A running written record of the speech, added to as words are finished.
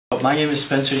My name is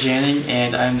Spencer Janning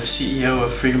and I'm the CEO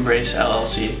of Freedom Brace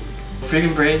LLC.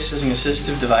 Freedom Brace is an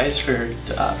assistive device for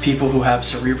people who have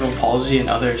cerebral palsy and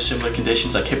other similar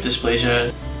conditions like hip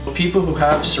dysplasia. People who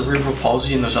have cerebral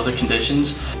palsy and those other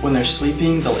conditions, when they're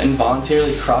sleeping, they'll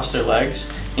involuntarily cross their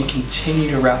legs and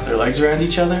continue to wrap their legs around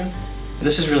each other.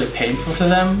 This is really painful for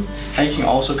them, and it can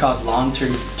also cause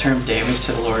long-term damage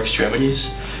to the lower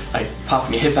extremities, like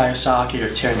popping a hip out of socket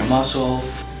or tearing a muscle.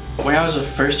 When I was a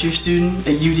first-year student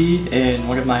at UD in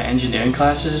one of my engineering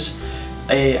classes,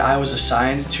 I was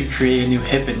assigned to create a new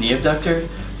hip and knee abductor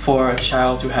for a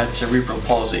child who had cerebral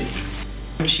palsy.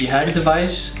 She had a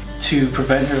device to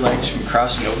prevent her legs from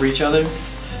crossing over each other,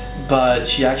 but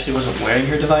she actually wasn't wearing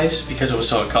her device because it was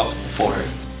so uncomfortable for her.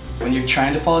 When you're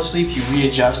trying to fall asleep, you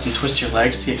readjust and twist your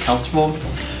legs to get comfortable,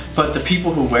 but the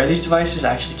people who wear these devices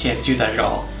actually can't do that at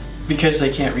all. Because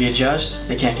they can't readjust,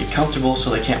 they can't get comfortable, so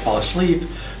they can't fall asleep,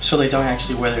 so they don't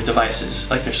actually wear their devices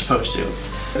like they're supposed to.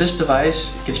 This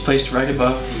device gets placed right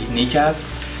above the kneecap,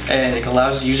 and it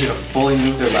allows the user to fully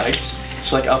move their legs,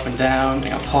 so like up and down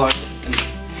and apart, and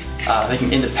they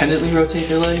can independently rotate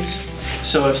their legs,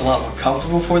 so it's a lot more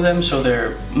comfortable for them, so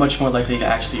they're much more likely to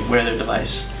actually wear their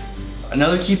device.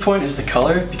 Another key point is the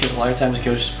color, because a lot of times it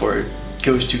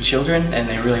goes to children, and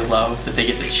they really love that they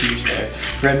get to choose their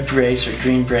red brace or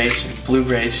green brace or blue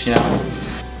brace, you know.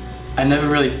 I never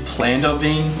really planned on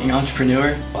being an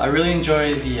entrepreneur. I really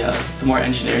enjoy the more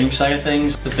engineering side of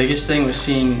things. The biggest thing was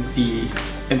seeing the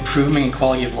improvement in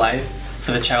quality of life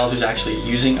for the child who's actually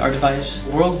using our device.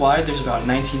 Worldwide, there's about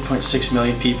 19.6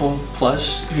 million people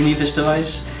plus who need this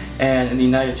device, and in the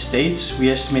United States, we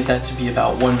estimate that to be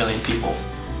about 1 million people.